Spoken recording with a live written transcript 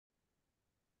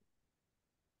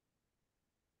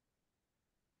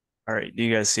All right, do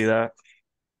you guys see that?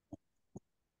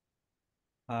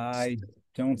 I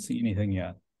don't see anything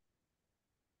yet.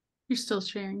 You're still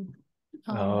sharing.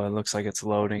 Oh, it looks like it's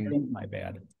loading. My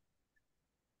bad.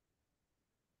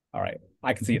 All right,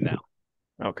 I can see it now.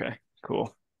 Okay,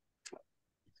 cool.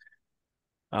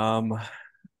 Um,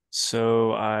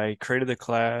 so I created the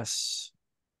class,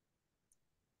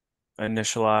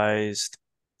 initialized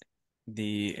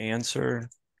the answer,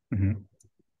 Mhm.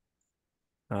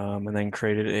 and then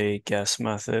created a guess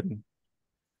method.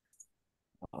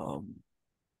 Um,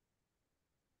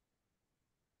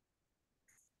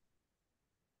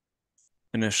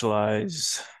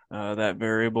 initialized that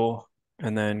variable,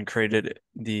 and then created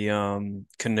the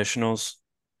conditionals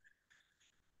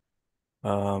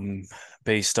um,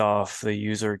 based off the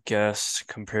user guess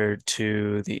compared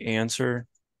to the answer.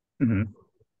 Mhm.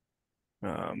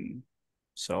 Um,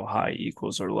 so high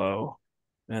equals or low.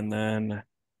 And then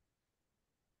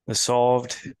the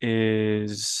solved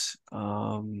is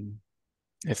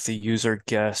if the user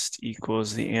guessed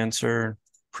equals the answer,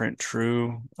 print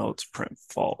true, else print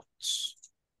false.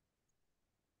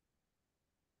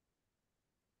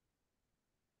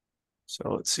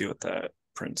 So let's see what that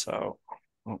prints out.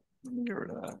 Oh, let me get rid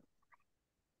of that.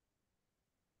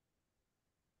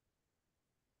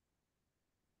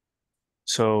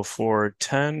 So for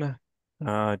 10,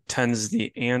 10 is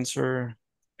the answer.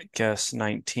 Guess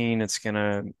 19, it's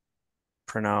gonna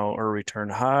print out or return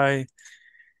high.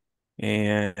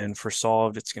 And for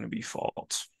solved, it's gonna be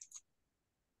false.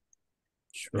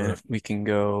 And Sure. if we can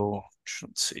go,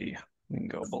 let's see, we can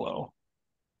go below.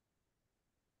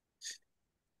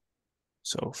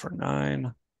 So for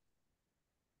 9,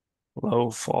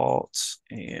 low false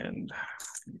and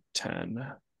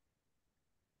 10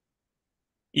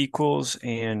 equals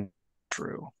and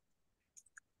true.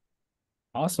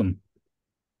 Awesome.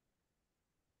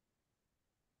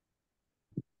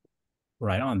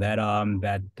 Right on.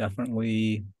 That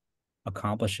definitely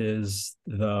accomplishes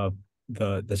the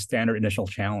standard initial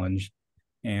challenge.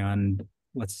 And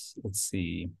let's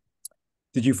see.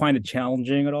 Did you find it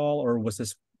challenging at all, or was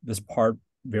this part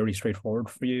very straightforward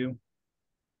for you?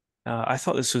 I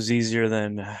thought this was easier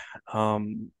than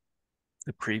um,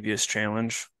 the previous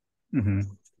challenge. Hmm.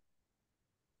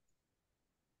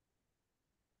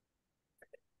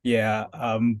 Yeah,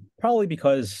 probably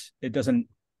because it doesn't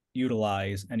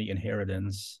utilize any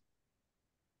inheritance,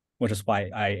 which is why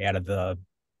I added the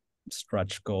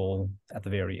stretch goal at the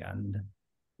very end.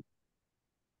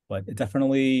 But it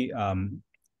definitely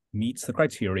meets the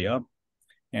criteria.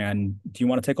 And do you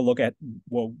want to take a look at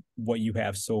what you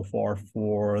have so far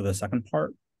for the second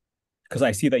part? Because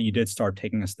I see that you did start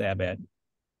taking a stab at.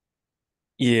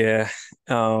 Yeah.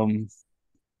 Um,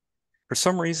 for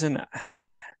some reason,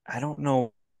 I don't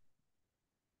know.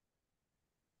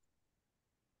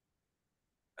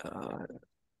 Uh,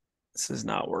 this is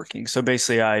not working. So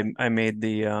basically, I made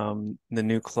the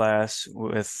new class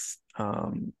with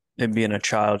it being a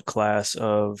child class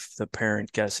of the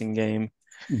parent guessing game.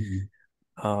 Mhm.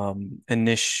 Um,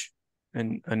 init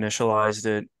initialized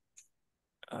it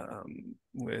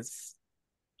with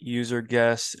user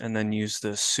guess and then use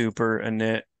the super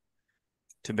init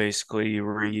to basically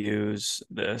reuse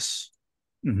this.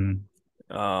 Mhm.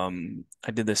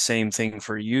 I did the same thing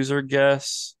for user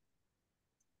guess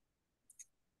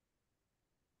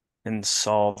and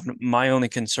solved. My only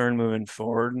concern moving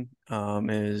forward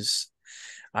is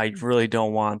I really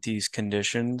don't want these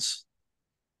conditions.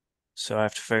 So I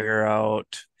have to figure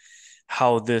out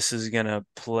how this is going to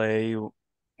play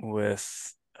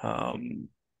with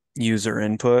user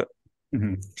input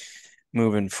Mhm.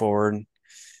 moving forward.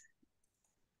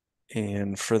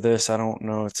 And for this, I don't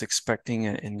know. It's expecting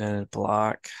an indented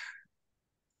block.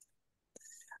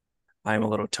 I'm a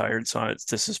little tired, so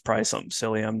this is probably something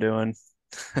silly I'm doing.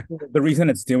 The reason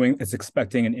it's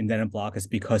expecting an indented block is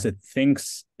because it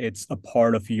thinks it's a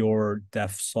part of your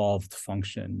def solved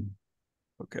function.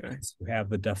 Okay. So you have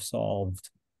the def solved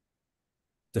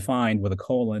defined with a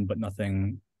colon, but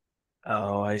nothing.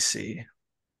 Oh, I see.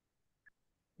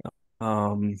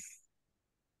 Um,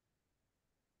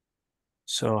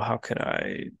 so how could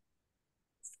I,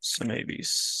 so maybe,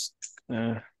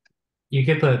 uh, You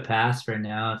could put pass for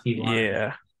now if you want to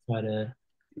yeah, try to.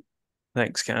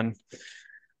 thanks, Ken.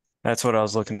 That's what I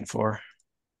was looking for.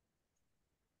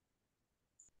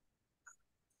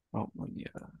 Oh, well, yeah.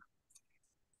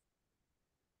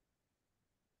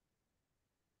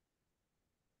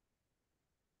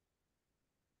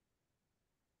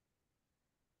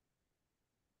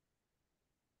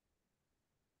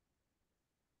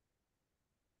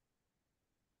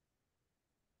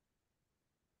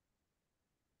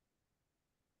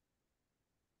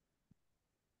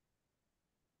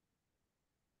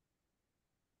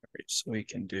 So we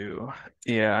can do,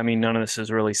 yeah, I mean, none of this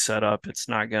is really set up. It's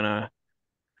not gonna,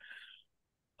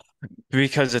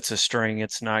 because it's a string,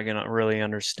 it's not gonna really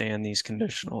understand these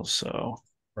conditionals. So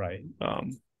Right.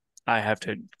 um, I have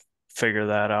to figure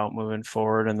that out moving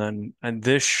forward. And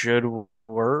this should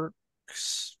work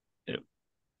it-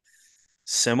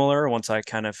 similar once I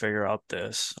kind of figure out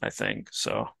this, I think.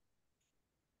 So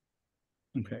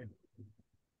Okay.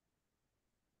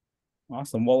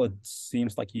 Awesome. Well, it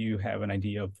seems like you have an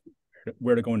idea of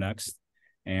where to go next,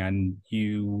 and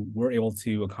you were able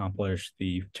to accomplish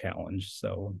the challenge.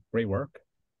 So great work.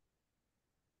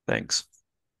 thanks.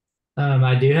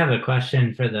 I do have a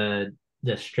question for the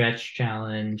stretch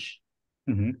challenge.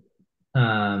 Hmm.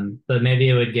 But maybe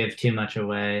it would give too much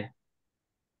away.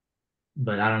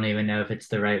 But I don't even know if it's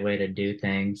the right way to do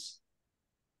things.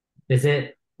 Is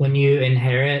it when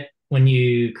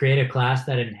you create a class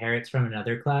that inherits from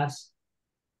another class?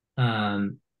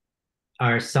 Um,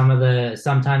 are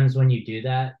sometimes when you do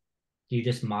that, do you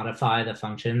just modify the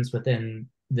functions within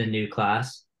the new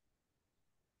class?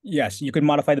 Yes, you can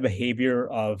modify the behavior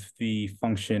of the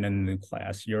function in the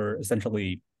class. You're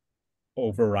essentially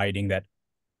overriding that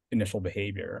initial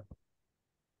behavior.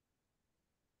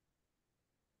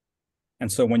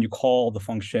 And so when you call the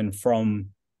function from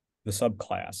the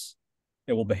subclass,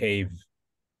 it will behave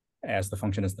as the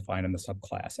function is defined in the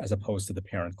subclass, as opposed to the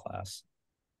parent class.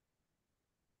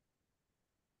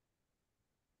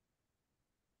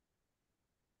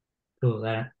 Cool,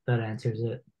 that answers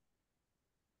it.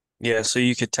 Yeah, so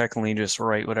you could technically just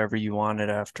write whatever you wanted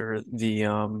after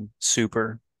the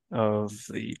super of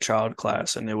the child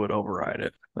class and it would override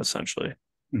it essentially.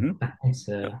 Mhm. I think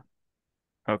so.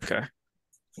 Okay.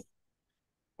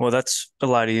 Well, that's a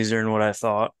lot easier than what I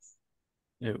thought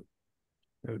it,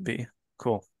 it would be.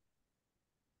 Cool.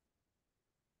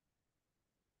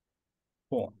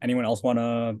 Cool. Anyone else want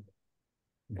to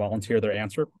volunteer their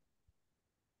answer?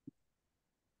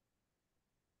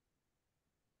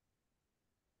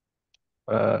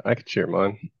 I could share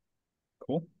mine.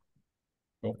 Cool.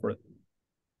 Go for it.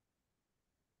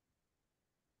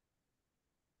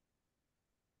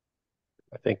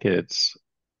 I think it's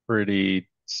pretty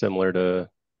similar to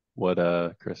what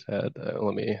Chris had.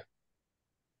 Let me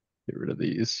get rid of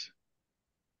these.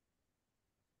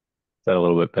 Is that a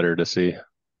little bit better to see?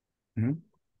 Mhm.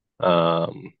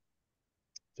 Um,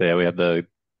 so yeah, we have the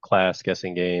class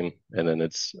guessing game, and then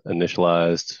it's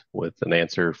initialized with an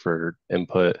answer for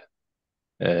input,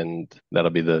 and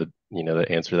that'll be the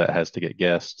answer that has to get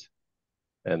guessed.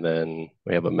 And then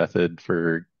we have a method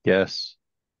for guess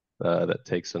that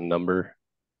takes a number,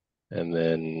 and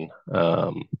then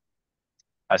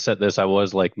I set this. I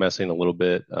was like messing a little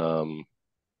bit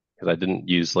because I didn't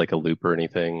use like a loop or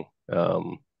anything.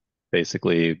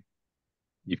 Basically,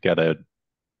 you've got to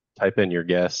type in your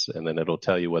guess, and then it'll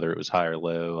tell you whether it was high or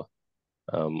low.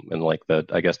 And like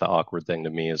I guess the awkward thing to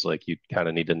me is like you kind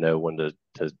of need to know when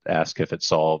to ask if it's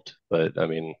solved. But I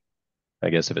mean, I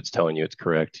guess if it's telling you it's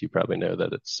correct, you probably know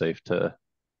that it's safe to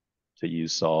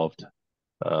use solved.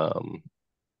 Um,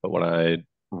 but when I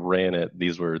ran it,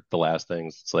 these were the last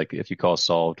things. It's like if you call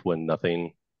solved when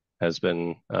nothing has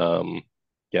been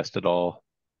guessed at all,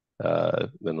 then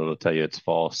it'll tell you it's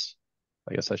false.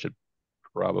 I guess I should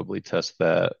probably test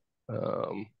that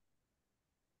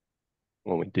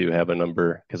when we do have a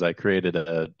number, because I created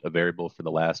a variable for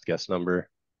the last guess number,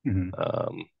 Mhm.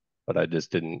 but I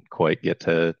just didn't quite get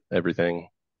to everything.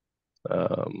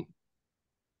 Um,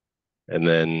 and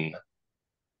then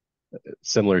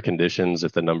similar conditions,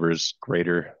 if the number is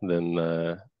greater than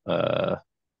the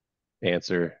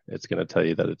answer, it's going to tell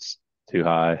you that it's too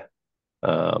high.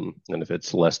 And if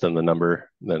it's less than the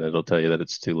number, then it'll tell you that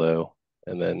it's too low.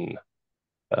 And then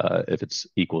if it's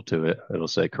equal to it, it'll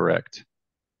say correct.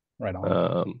 Right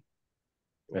on.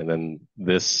 And then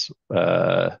this,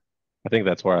 I think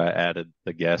that's where I added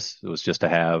the guess. It was just to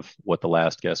have what the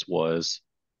last guess was.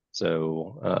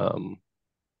 So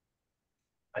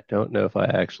I don't know if I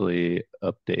actually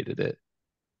updated it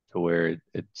to where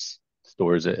it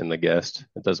stores it in the guest.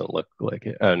 It doesn't look like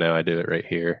it. Oh no, I do it right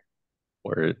here,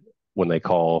 where when they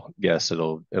call guess,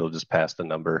 it'll just pass the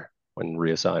number when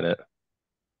reassign it.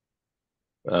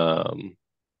 Um,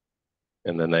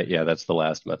 and then that's the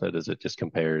last method. Is it just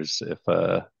compares if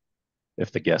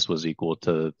the guess was equal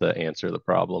to the answer of the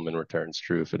problem and returns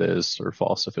true if it is or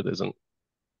false if it isn't.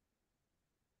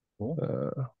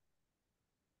 Cool.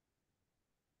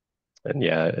 And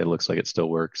yeah, it looks like it still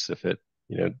works if it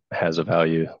has a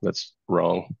value that's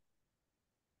wrong.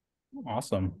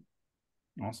 Awesome.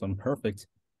 Awesome. Perfect.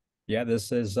 Yeah, this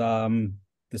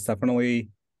definitely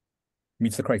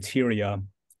meets the criteria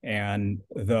And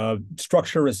the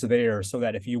structure is there so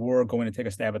that if you were going to take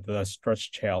a stab at the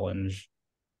stretch challenge,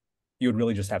 you would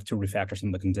really just have to refactor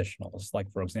some of the conditionals.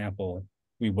 Like, for example,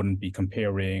 we wouldn't be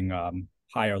comparing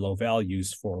high or low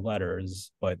values for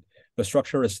letters, but the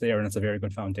structure is there and it's a very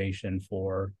good foundation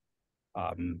for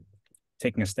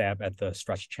taking a stab at the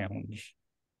stretch challenge.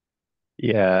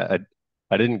 Yeah,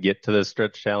 I didn't get to the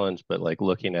stretch challenge, but like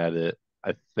looking at it,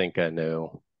 I think I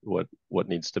know what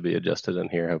needs to be adjusted in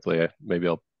here. Hopefully, maybe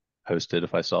I'll post it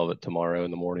if I solve it tomorrow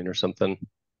in the morning or something.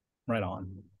 Right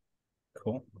on.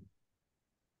 Cool.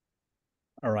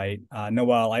 All right,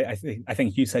 Noel, I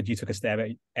think you said you took a stab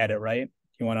at it, right?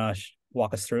 You want to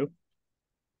walk us through?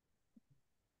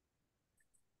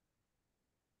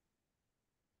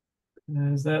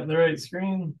 Is that the right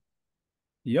screen?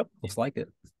 Yep, looks like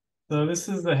it. So this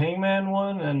is the Hangman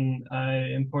one, and I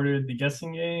imported the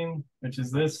guessing game, which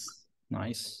is this.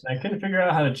 Nice. I couldn't figure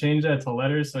out how to change that to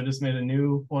letters, so I just made a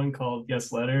new one called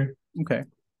Guess Letter. Okay.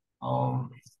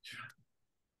 Um,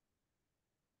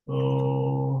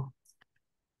 so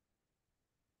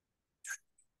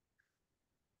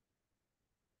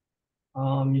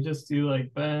you just do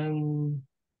like Ben,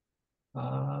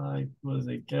 was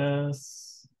it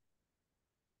guess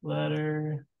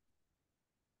letter?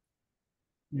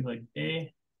 You like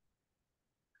A,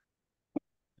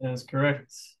 that's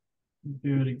correct.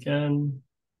 Do it again,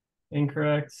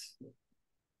 incorrect.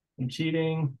 I'm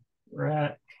cheating,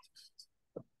 rat,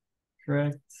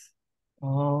 correct.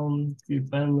 Do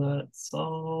Ben that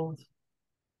solved,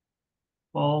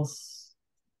 false.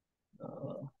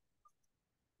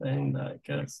 Thing that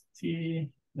gets T,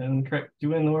 and correct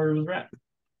doing the word was rat.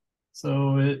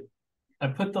 So I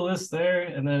put the list there,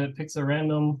 and then it picks a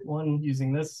random one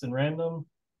using this and random.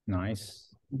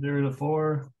 Nice. 0 to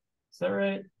 4. Is that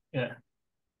right? Yeah.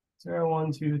 0,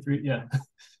 1, 2, 3. Yeah.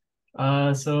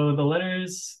 So the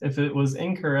letters, if it was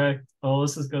incorrect, well,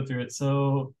 let's just go through it.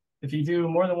 So if you do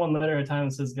more than one letter at a time,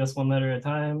 it says guess one letter at a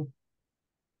time.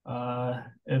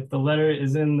 If the letter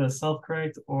is in the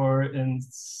self-correct or in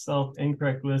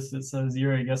self-incorrect list, it says you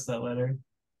already guessed that letter.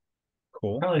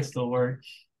 Cool. Probably still work.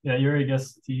 Yeah, you already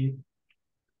guessed T.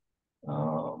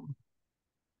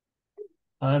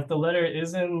 If the letter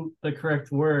is in the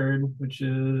correct word, which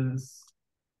is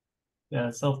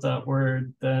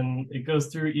self.word, then it goes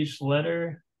through each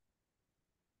letter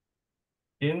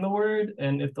in the word,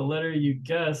 and if the letter you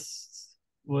guessed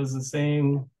was the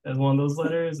same as one of those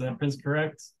letters, and it prints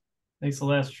correct, makes the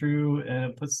last true,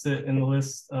 and it puts it in the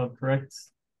list of correct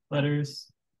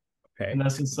letters. Okay. And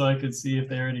that's just so I could see if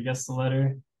they already guessed the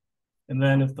letter. And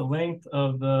then if the length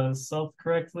of the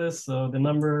self-correct list, so the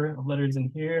number of letters in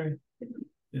here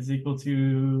is equal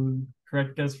to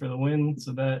correct guess for the win.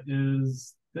 So that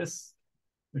is this,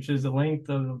 which is the length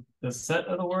of the set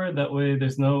of the word. That way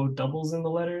there's no doubles in the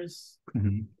letters.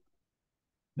 Mhm.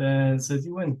 Then it says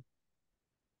you win.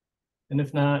 And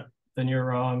if not, then you're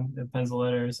wrong. It depends the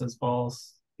letter. It says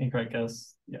false, incorrect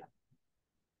guess. Yeah.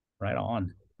 Right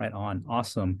on. Right on.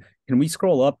 Awesome. Can we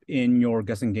scroll up in your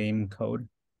guessing game code?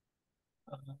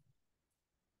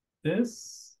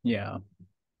 This? Yeah.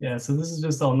 Yeah, so this is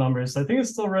just all numbers. I think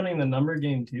it's still running the number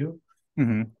game too.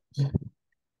 Mm-hmm.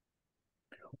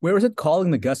 Where is it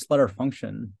calling the guest letter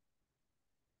function?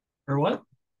 Or what?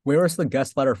 Where is the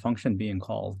guest letter function being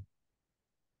called?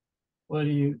 What do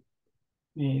you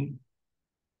mean?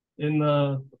 In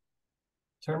the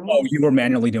terminal? Oh, you were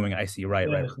manually doing it. I see. Right,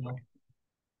 Yeah, right. no.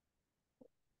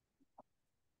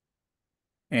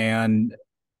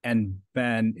 And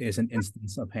Ben is an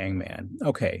instance of Hangman.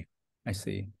 Okay, I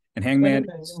see. And Hangman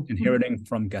is inheriting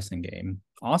from guessing game.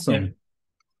 Awesome. Yeah.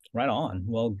 Right on.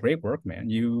 Well, great work, man.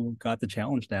 You got the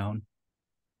challenge down.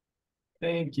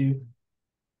 Thank you.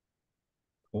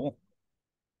 Cool.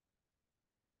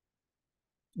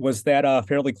 Was that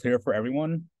fairly clear for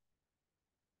everyone?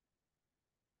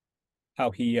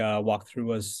 How he walked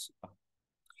through us,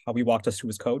 how he walked us through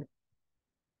his code?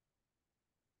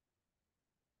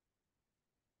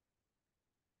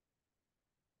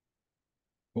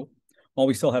 Cool. While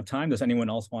we still have time, does anyone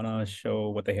else want to show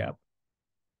what they have?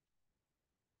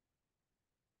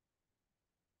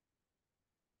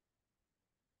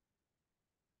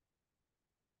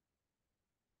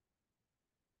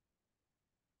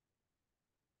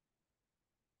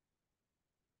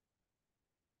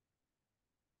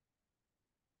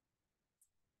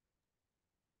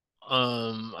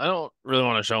 I don't really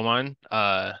want to show mine.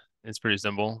 It's pretty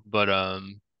simple, but I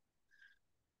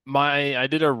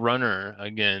did a runner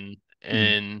again,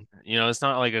 and it's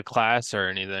not like a class or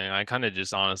anything. I kind of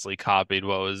just honestly copied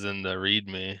what was in the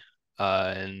README,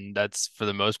 and that's for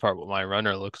the most part what my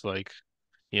runner looks like.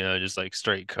 Just like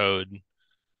straight code.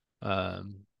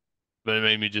 Um, But it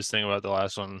made me just think about the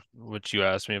last one, which you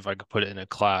asked me if I could put it in a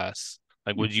class.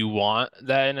 Like, would you want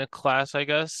that in a class, I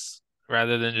guess,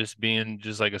 rather than just being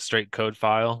just like a straight code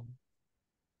file?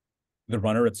 The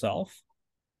runner itself.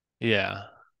 Yeah.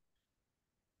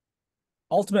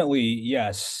 Ultimately,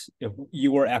 yes, if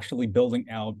you were actually building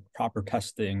out proper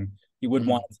testing, you would Mhm.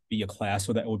 want it to be a class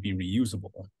so that it would be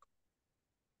reusable.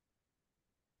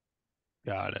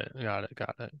 Got it. Got it.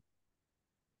 Got it.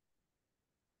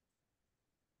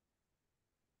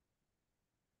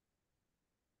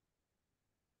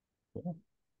 Cool. If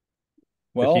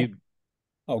Well, you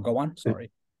oh, go on. if,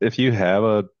 Sorry. if you have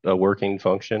a working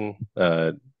function,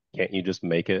 can't you just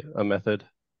make it a method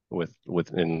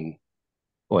within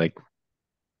like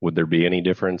would there be any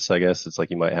difference? I guess it's like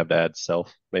you might have to add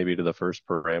self maybe to the first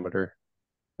parameter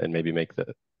and maybe make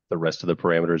the rest of the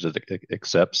parameters it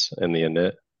accepts in the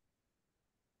init.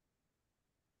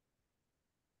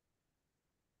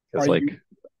 Are Because you? like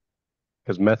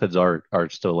because methods are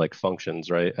still like functions,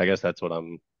 right? I guess that's what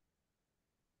I'm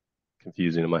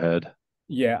confusing in my head.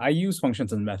 Yeah, I use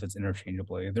functions and methods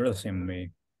interchangeably. They're the same to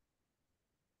me.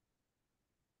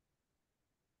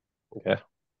 Okay.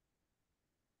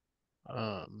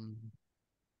 Um,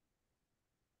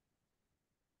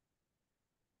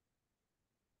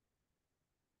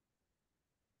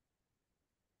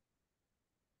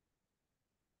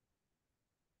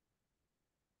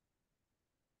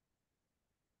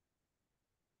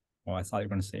 Oh, I thought you were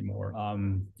going to say more.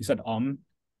 You said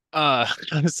I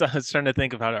was trying to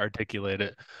think of how to articulate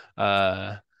it.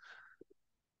 Uh,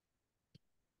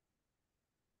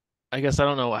 I guess I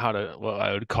don't know what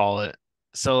I would call it.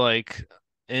 So like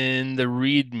in the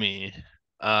README,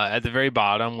 at the very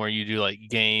bottom where you do like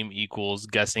game equals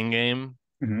guessing game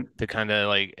Mhm, to kind of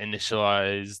like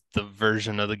initialize the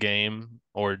version of the game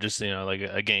or just like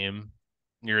a game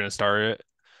you're gonna start it.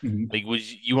 mhm. Like would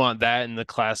you want that in the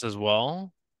class as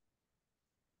well?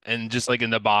 And just like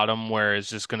in the bottom where it's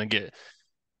just gonna get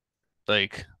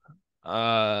like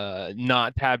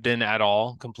not tabbed in at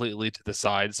all completely to the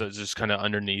side, so it's just kind of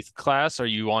underneath class, or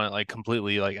you want it like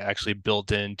completely like actually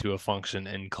built into a function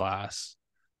in class?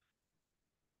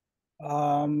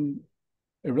 Um,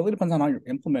 it really depends on how you're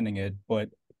implementing it, but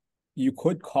you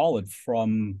could call it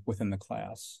from within the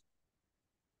class,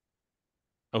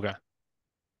 Okay.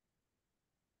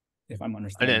 if I'm I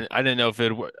understanding. didn't know if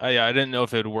yeah, I didn't know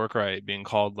if it would work right being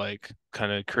called like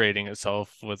kind of creating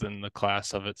itself within the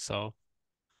class of itself.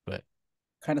 But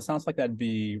Kind of sounds like that'd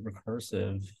be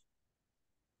recursive,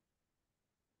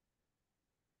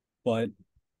 but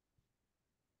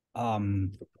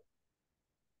um,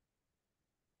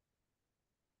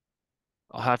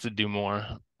 I'll have to do more.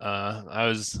 I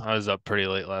was up pretty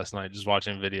late last night just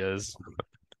watching videos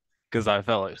because I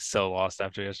felt like so lost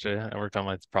after yesterday. I worked on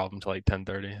my problem till like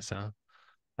 10:30, so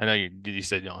I know you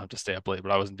said you don't have to stay up late,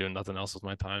 but I wasn't doing nothing else with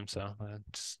my time, so I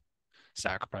just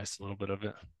sacrificed a little bit of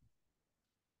it.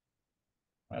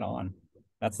 right on.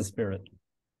 That's the spirit.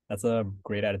 That's a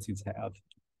great attitude to have.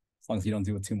 As long as you don't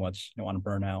do it too much, you don't want to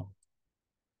burn out.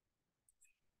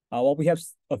 Well, we have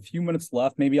a few minutes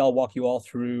left. Maybe I'll walk you all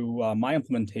through my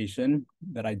implementation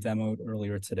that I demoed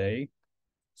earlier today.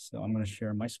 So I'm going to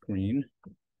share my screen.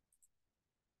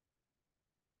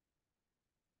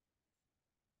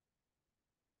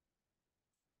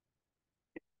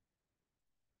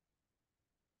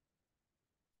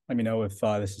 Let me know if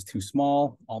this is too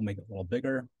small. I'll make it a little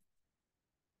bigger.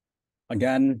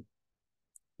 Again,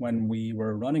 when we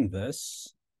were running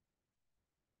this,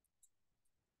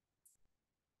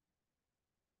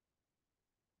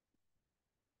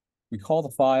 we call the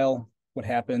file. What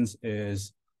happens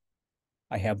is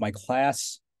I have my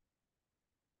class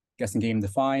guessing game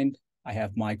defined. I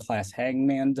have my class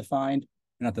hangman defined.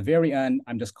 And at the very end,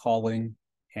 I'm just calling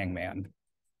hangman.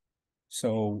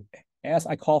 So as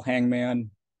I call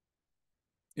hangman,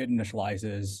 it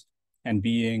initializes, and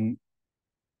being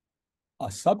a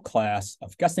subclass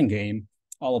of guessing game,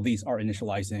 all of these are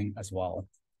initializing as well.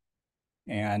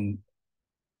 And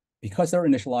because they're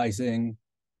initializing,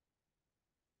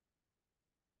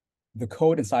 the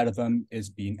code inside of them is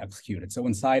being executed. So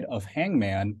inside of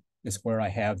hangman is where I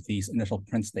have these initial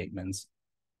print statements.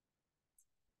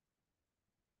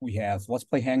 We have let's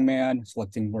play hangman,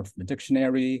 selecting word from the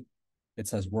dictionary. It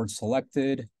says word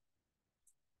selected,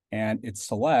 and it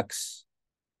selects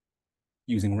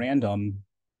using random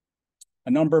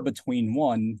a number between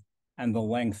 1 and the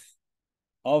length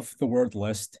of the word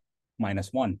list minus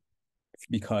 1,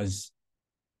 because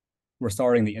we're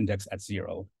starting the index at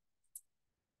 0.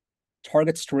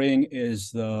 Target string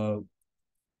is the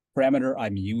parameter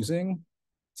I'm using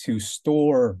to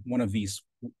store one of these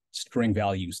string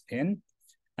values in.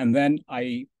 And then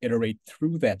I iterate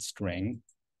through that string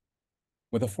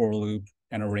with a for loop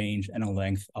and a range and a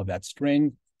length of that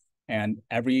string. And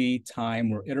every time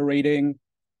we're iterating,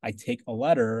 I take a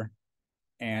letter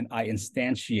and I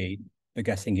instantiate the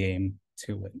guessing game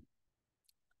to it.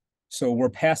 So we're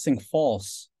passing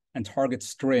false and target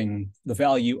string the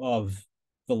value of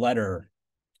the letter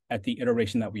at the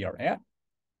iteration that we are at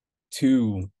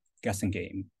to guessing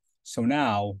game. So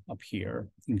now up here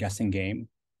in guessing game,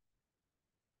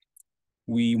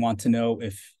 we want to know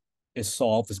if is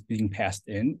solved is being passed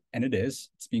in, and it is.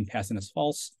 It's being passed in as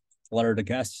false. The letter to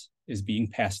guess is being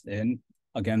passed in.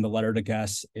 Again, the letter to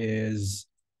guess is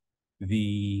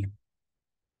the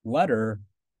letter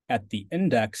at the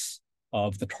index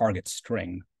of the target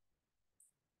string.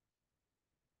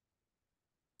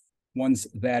 Once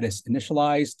that is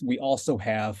initialized, we also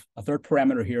have a third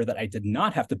parameter here that I did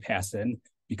not have to pass in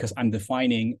because I'm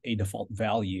defining a default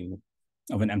value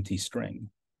of an empty string.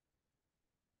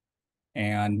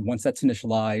 And once that's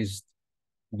initialized,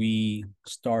 we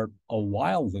start a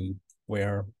while loop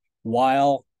where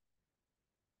while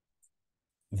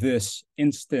this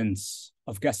instance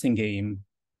of guessing game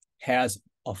has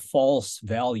a false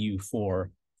value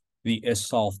for the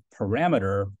isSolve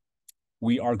parameter,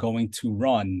 we are going to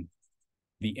run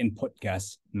the input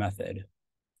guess method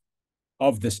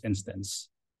of this instance.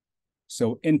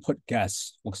 So input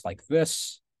guess looks like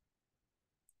this.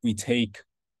 We take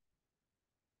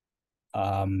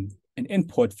an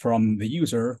input from the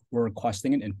user. We're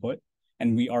requesting an input,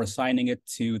 and we are assigning it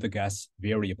to the guess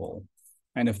variable.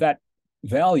 And if that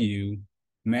value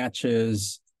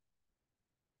matches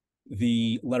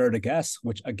the letter to guess,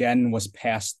 which again was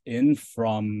passed in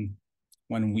from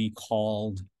when we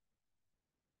called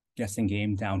guessing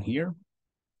game down here,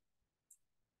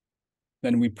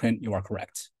 then we print you are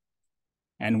correct.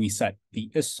 And we set the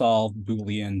isSolve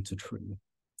Boolean to true.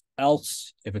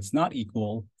 Else, if it's not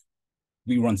equal,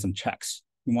 we run some checks.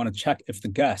 We want to check if the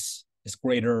guess is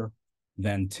greater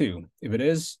than 2. If it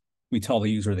is, we tell the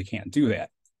user they can't do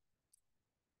that.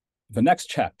 The next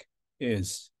check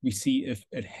is we see if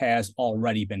it has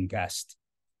already been guessed.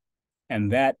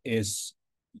 And that is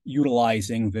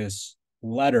utilizing this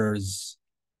letters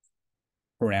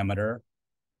parameter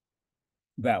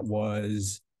that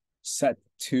was set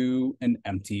to an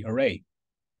empty array.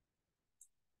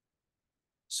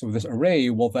 So this array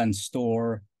will then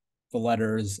store the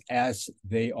letters as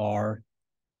they are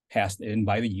passed in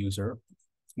by the user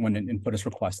when an input is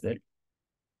requested.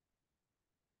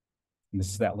 And this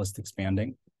is that list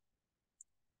expanding.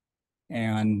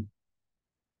 And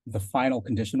the final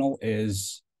conditional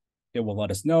is it will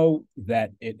let us know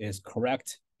that it is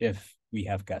correct if we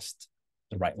have guessed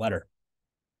the right letter.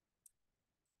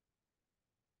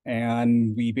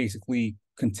 And we basically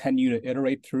continue to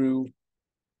iterate through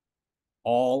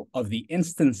all of the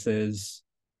instances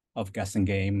of guessing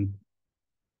game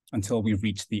until we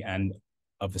reach the end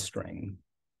of the string.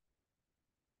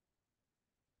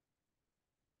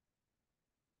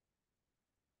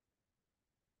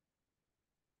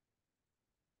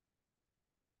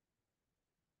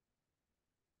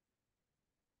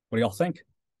 What do y'all think?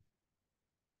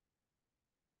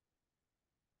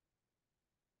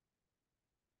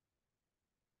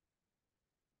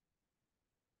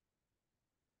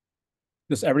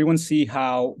 Does everyone see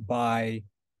how by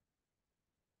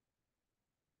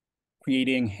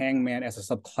creating Hangman as a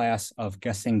subclass of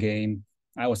guessing game,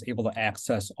 I was able to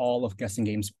access all of guessing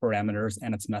game's parameters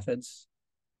and its methods?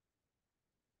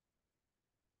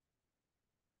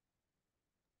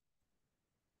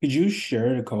 Could you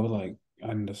share the code like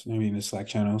on this, maybe in the Slack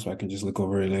channel so I can just look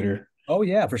over it later? Oh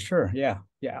yeah, for sure. Yeah,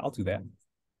 I'll do that.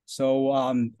 So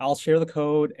I'll share the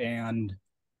code and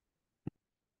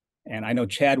I know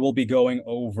Chad will be going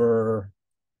over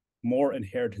more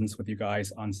inheritance with you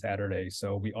guys on Saturday.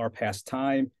 So we are past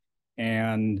time,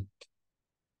 and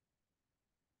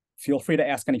feel free to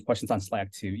ask any questions on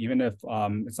Slack too. Even if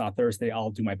it's not Thursday,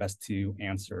 I'll do my best to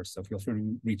answer. So feel free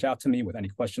to reach out to me with any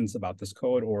questions about this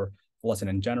code or the lesson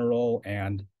in general,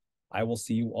 and I will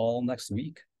see you all next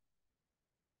week.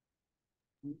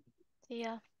 See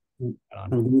ya.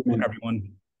 Have a good evening.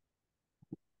 Everyone.